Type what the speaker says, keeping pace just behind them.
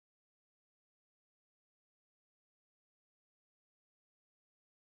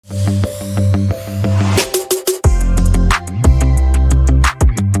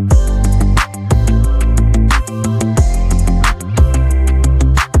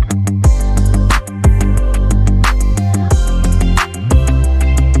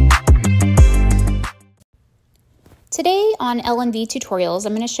on LNV Tutorials,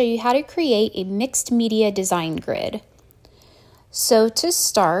 I'm going to show you how to create a mixed media design grid. So to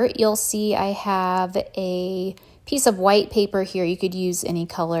start, you'll see I have a piece of white paper here. You could use any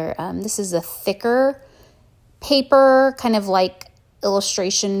color. This is a thicker paper, kind of like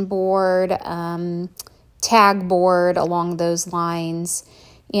illustration board, tag board along those lines.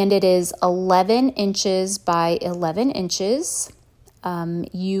 And it is 11 inches by 11 inches.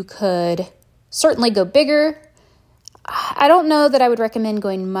 You could certainly go bigger. I don't know that I would recommend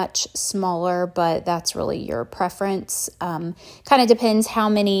going much smaller, but that's really your preference. Kind of depends how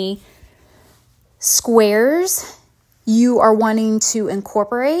many squares you are wanting to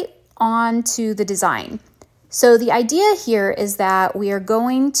incorporate onto the design. So the idea here is that we are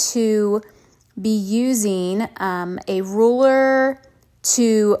going to be using a ruler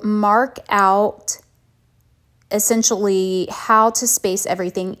to mark out essentially how to space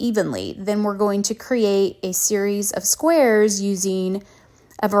everything evenly. Then we're going to create a series of squares using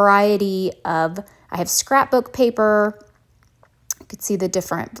a variety of, I have scrapbook paper. You can see the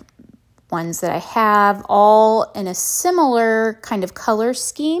different ones that I have, all in a similar kind of color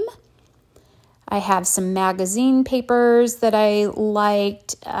scheme. I have some magazine papers that I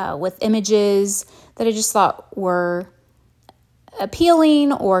liked with images that I just thought were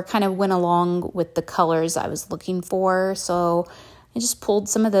appealing or kind of went along with the colors I was looking for. So I just pulled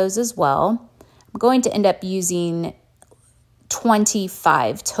some of those as well. I'm going to end up using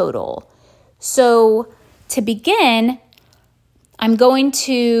 25 total. So to begin, I'm going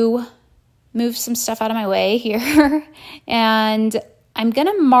to move some stuff out of my way here and I'm going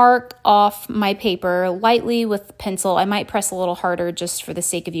to mark off my paper lightly with the pencil. I might press a little harder just for the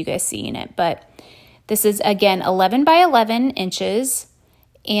sake of you guys seeing it, but this is, again, 11 by 11 inches,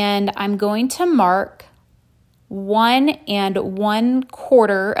 and I'm going to mark 1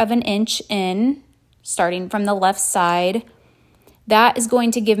 1/4 of an inch in, starting from the left side. That is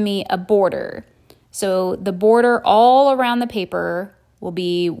going to give me a border. So the border all around the paper will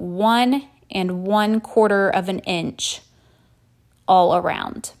be 1 1/4 of an inch all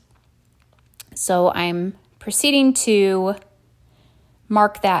around. So I'm proceeding to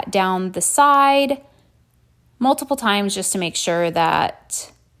mark that down the side multiple times just to make sure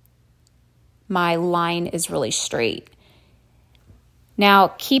that my line is really straight.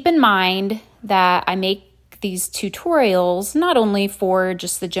 Now, keep in mind that I make these tutorials not only for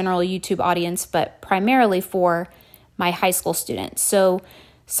just the general YouTube audience, but primarily for my high school students. So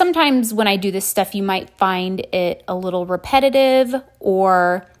sometimes when I do this stuff, you might find it a little repetitive,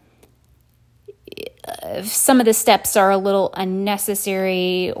 or some of the steps are a little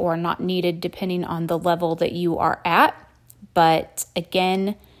unnecessary or not needed depending on the level that you are at. But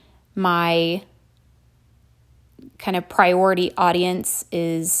again, my kind of priority audience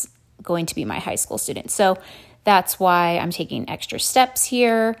is going to be my high school students. So that's why I'm taking extra steps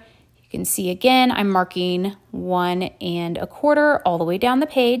here. You can see again, I'm marking 1 1/4 all the way down the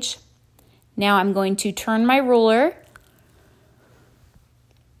page. Now I'm going to turn my ruler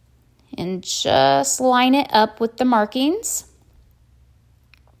and just line it up with the markings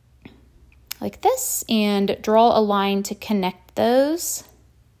like this and draw a line to connect those.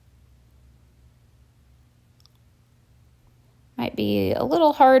 Might be a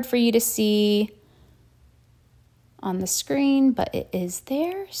little hard for you to see on the screen, but it is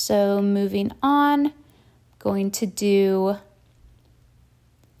there. So moving on, going to do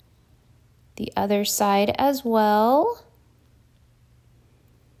the other side as well.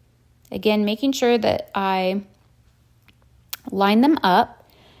 Again, making sure that I line them up.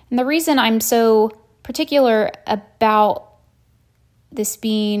 And the reason I'm so particular about this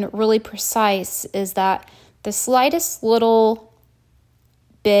being really precise is that the slightest little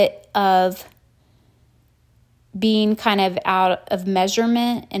bit of being kind of out of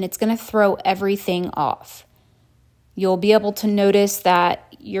measurement, and it's going to throw everything off. You'll be able to notice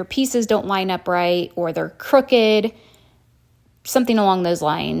that your pieces don't line up right, or they're crooked, something along those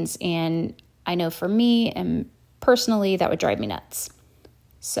lines. And I know for me and personally, that would drive me nuts.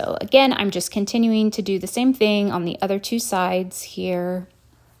 So again, I'm just continuing to do the same thing on the other two sides here.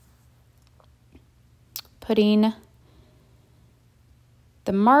 Putting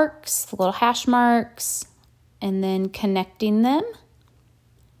the marks, the little hash marks, and then connecting them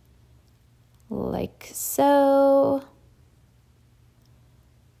like so.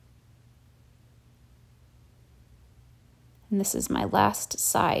 And this is my last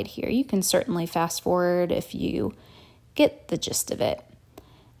side here. You can certainly fast forward if you get the gist of it.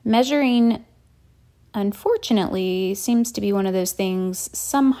 Measuring, unfortunately, seems to be one of those things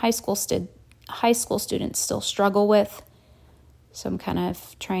some high school students still struggle with. So I'm kind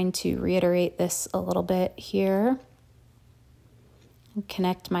of trying to reiterate this a little bit here. and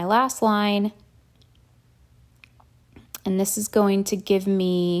connect my last line. And this is going to give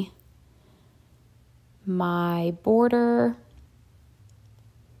me my border.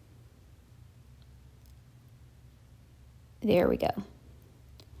 There we go.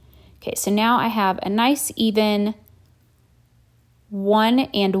 Okay, so now I have a nice even 1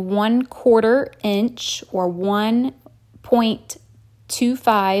 1/4 inch or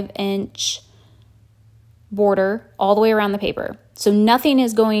 1.25 inch border all the way around the paper. So nothing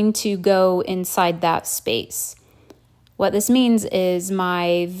is going to go inside that space. What this means is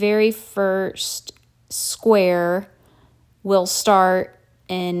my very first square will start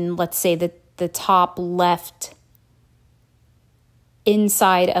in, let's say, the top left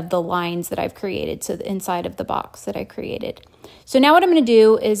inside of the lines that I've created, so the inside of the box that I created. So now what I'm going to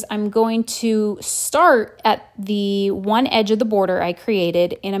do is I'm going to start at the one edge of the border I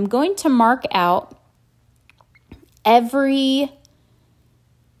created, and I'm going to mark out well,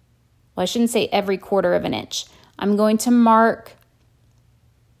 I shouldn't say every 1/4 of an inch. I'm going to mark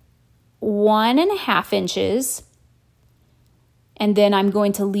 1 1/2 inches, and then I'm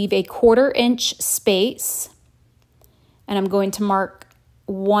going to leave a 1/4 inch space, and I'm going to mark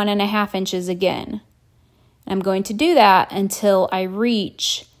 1 1/2 inches again. I'm going to do that until I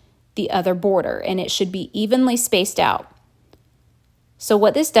reach the other border, and it should be evenly spaced out. So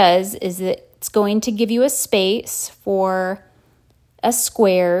what this does is that it's going to give you a space for a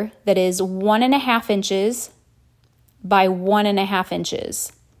square that is 1 1/2 inches by 1 1/2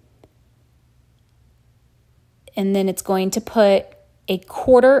 inches. And then it's going to put a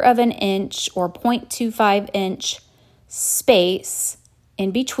 1/4 of an inch or 0.25 inch space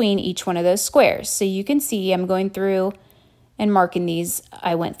in between each one of those squares. So you can see I'm going through and marking these.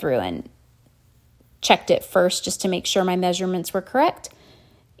 I went through and checked it first just to make sure my measurements were correct.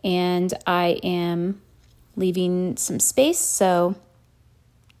 And I am leaving some space, so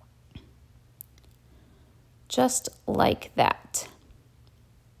just like that.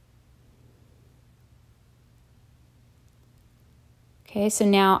 Okay, so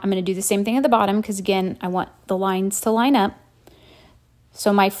now I'm going to do the same thing at the bottom because, again, I want the lines to line up.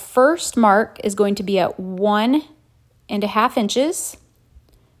 So my first mark is going to be at 1 1/2 inches.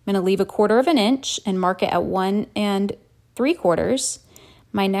 I'm going to leave a 1/4 of an inch and mark it at 1 3/4.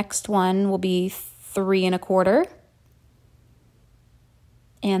 My next one will be 3 1/4.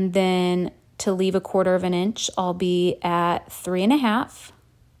 And then to leave a 1/4 of an inch, I'll be at 3 1/2.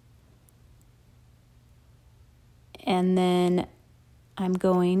 And then I'm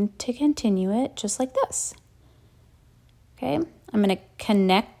going to continue it just like this. Okay, I'm going to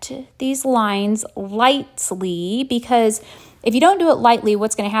connect these lines lightly, because if you don't do it lightly,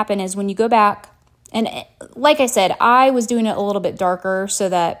 what's going to happen is when you go back, and like I said, I was doing it a little bit darker so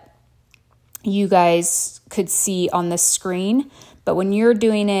that you guys could see on the screen. But when you're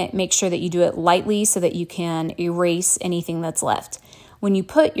doing it, make sure that you do it lightly so that you can erase anything that's left. When you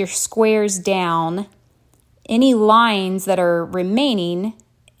put your squares down, any lines that are remaining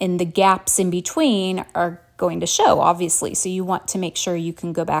in the gaps in between are going to show, obviously. So you want to make sure you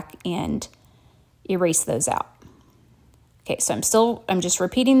can go back and erase those out. Okay, so I'm just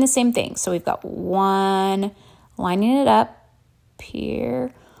repeating the same thing. So we've got 1, lining it up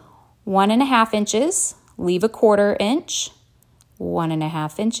here, 1 1/2 inches, leave a 1/4 inch, 1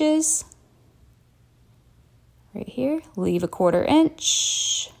 1/2 inches, right here, leave a 1/4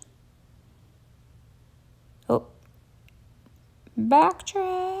 inch, oh,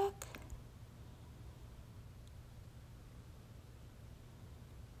 backtrack,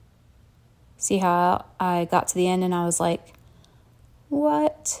 see how I got to the end and I was like,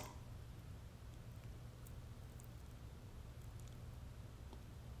 what?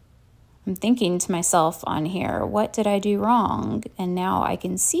 I'm thinking to myself on here, what did I do wrong? And now I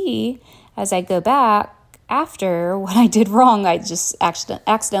can see as I go back after what I did wrong, I just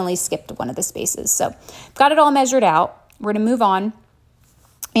accidentally skipped one of the spaces. So I've got it all measured out. We're going to move on.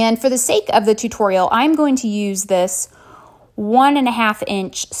 And for the sake of the tutorial, I'm going to use this 1 1/2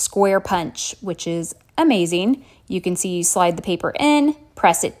 inch square punch, which is amazing. You can see you slide the paper in,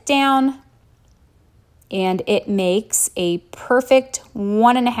 press it down, and it makes a perfect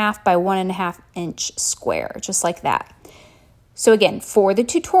 1 1/2 by 1 1/2 inch square, just like that. So again, for the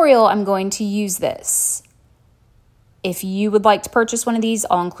tutorial, I'm going to use this. If you would like to purchase one of these,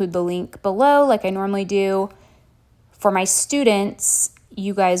 I'll include the link below like I normally do. For my students,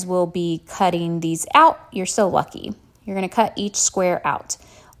 you guys will be cutting these out. You're so lucky. You're going to cut each square out.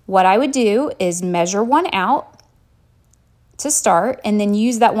 What I would do is measure one out to start and then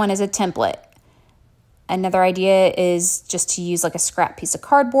use that one as a template. Another idea is just to use like a scrap piece of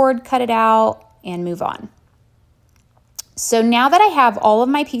cardboard, cut it out, and move on. So now that I have all of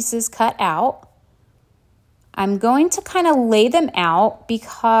my pieces cut out, I'm going to kind of lay them out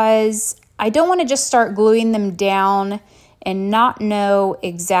because I don't want to just start gluing them down and not know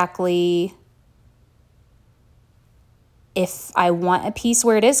exactly if I want a piece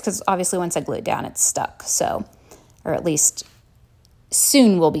where it is, because obviously once I glue it down, it's stuck. So, or at least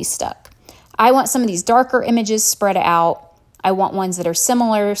soon will be stuck. I want some of these darker images spread out. I want ones that are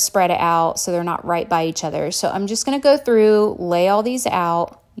similar spread out so they're not right by each other. So I'm just going to go through, lay all these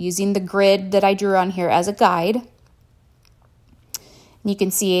out using the grid that I drew on here as a guide. And you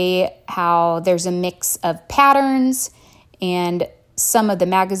can see how there's a mix of patterns, and some of the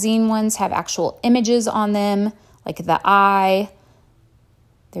magazine ones have actual images on them, like the eye.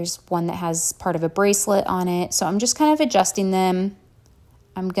 There's one that has part of a bracelet on it. So I'm just kind of adjusting them.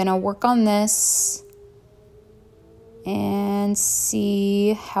 I'm going to work on this and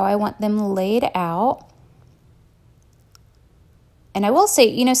see how I want them laid out. And I will say,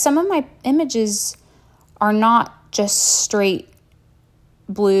 you know, some of my images are not just straight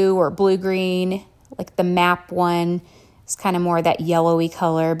blue or blue-green, like the map one is kind of more that yellowy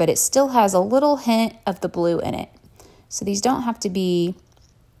color, but it still has a little hint of the blue in it. So these don't have to be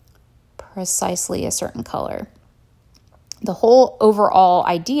precisely a certain color. The whole overall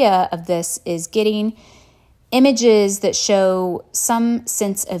idea of this is getting images that show some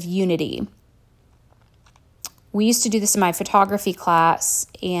sense of unity. We used to do this in my photography class,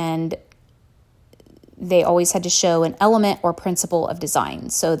 and they always had to show an element or principle of design.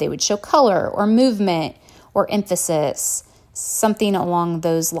 So they would show color or movement or emphasis, something along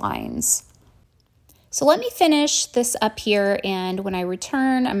those lines. So let me finish this up here, and when I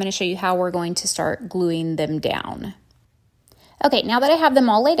return, I'm going to show you how we're going to start gluing them down. Okay, now that I have them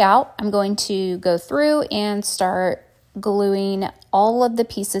all laid out, I'm going to go through and start gluing all of the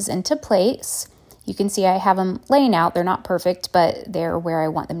pieces into place. You can see I have them laying out. They're not perfect, but they're where I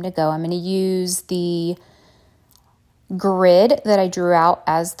want them to go. I'm going to use the grid that I drew out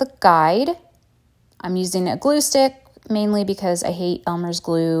as the guide. I'm using a glue stick mainly because I hate Elmer's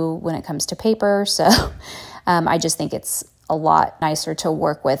glue when it comes to paper. So I just think it's a lot nicer to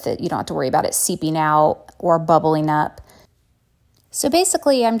work with it. You don't have to worry about it seeping out or bubbling up. So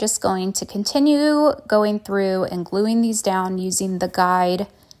basically, I'm just going to continue going through and gluing these down using the guide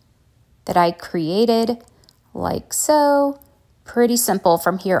that I created, like so. Pretty simple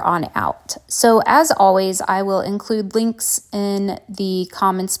from here on out. So as always, I will include links in the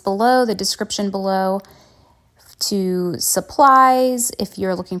comments below, the description below, to supplies. If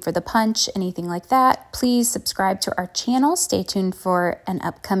you're looking for the punch, anything like that, please subscribe to our channel. Stay tuned for an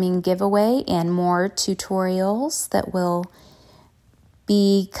upcoming giveaway and more tutorials that will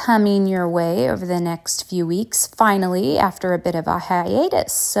be coming your way over the next few weeks, finally, after a bit of a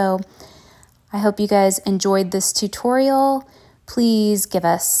hiatus. So I hope you guys enjoyed this tutorial. Please give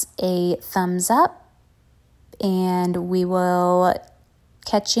us a thumbs up, and we will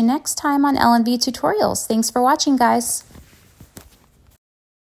catch you next time on LNV Tutorials. Thanks for watching, guys.